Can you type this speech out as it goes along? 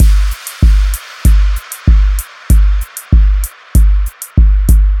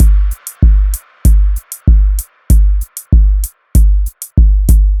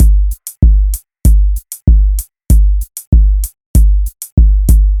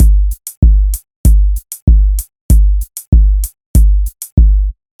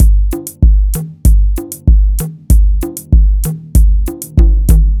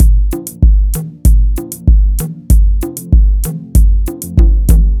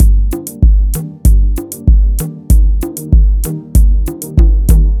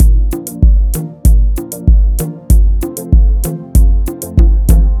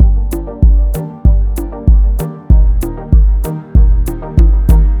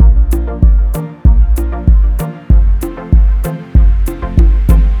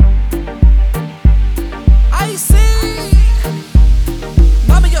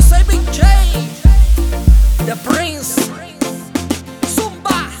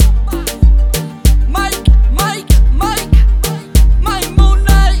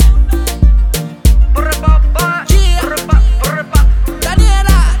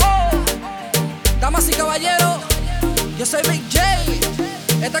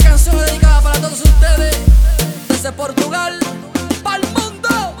Esta canción es dedicada para todos ustedes, desde Portugal pa'l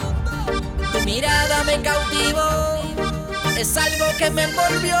mundo. Tu mirada me cautivó, es algo que me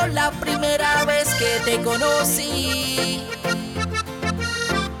envolvió la primera vez que te conocí.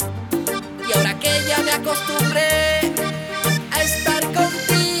 Y ahora que ya me acostumbré a estar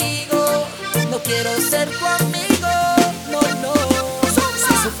contigo, no quiero ser tu amigo, no, no.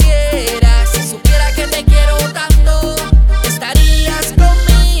 Si supiera que te quiero tanto, estarías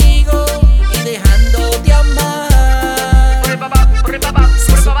conmigo y dejando de amar.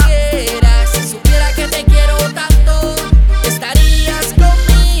 Si supiera que te quiero tanto, estarías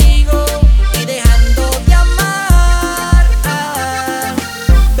conmigo y dejando de amar.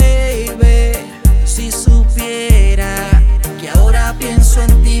 Baby, si supiera que ahora pienso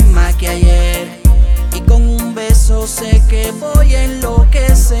en ti más que ayer, y con un beso sé que voy a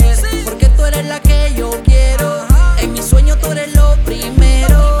enloquecer, porque tú eres la que yo quiero. En mi sueño tú eres lo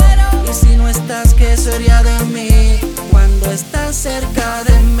primero, y si no estás, ¿qué sería de mí? Cuando estás cerca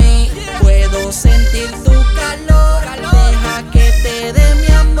de mí, puedo sentir tu calor. Deja que te dé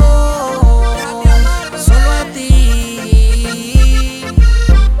mi amor, solo a ti.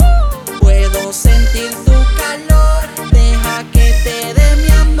 Puedo sentir tu calor. Deja que te dé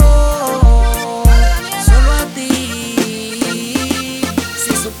mi amor, solo a ti.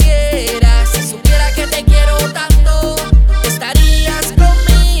 Si supiera que te quiero tanto, estarías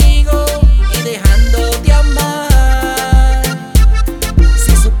conmigo y dejando de amar.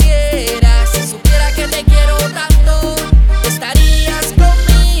 Si supiera que te quiero tanto, estarías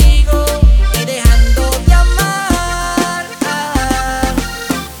conmigo y dejando de amar.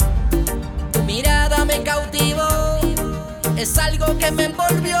 Tu mirada me cautivó, es algo que me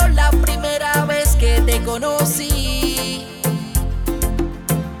envolvió la primera vez que te conocí.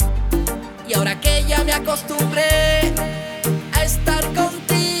 Y ahora que ya me acostumbré a estar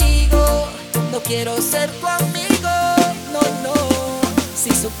contigo, no quiero ser tu amigo, no, no.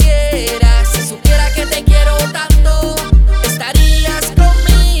 Si supiera que te quiero tanto, estarías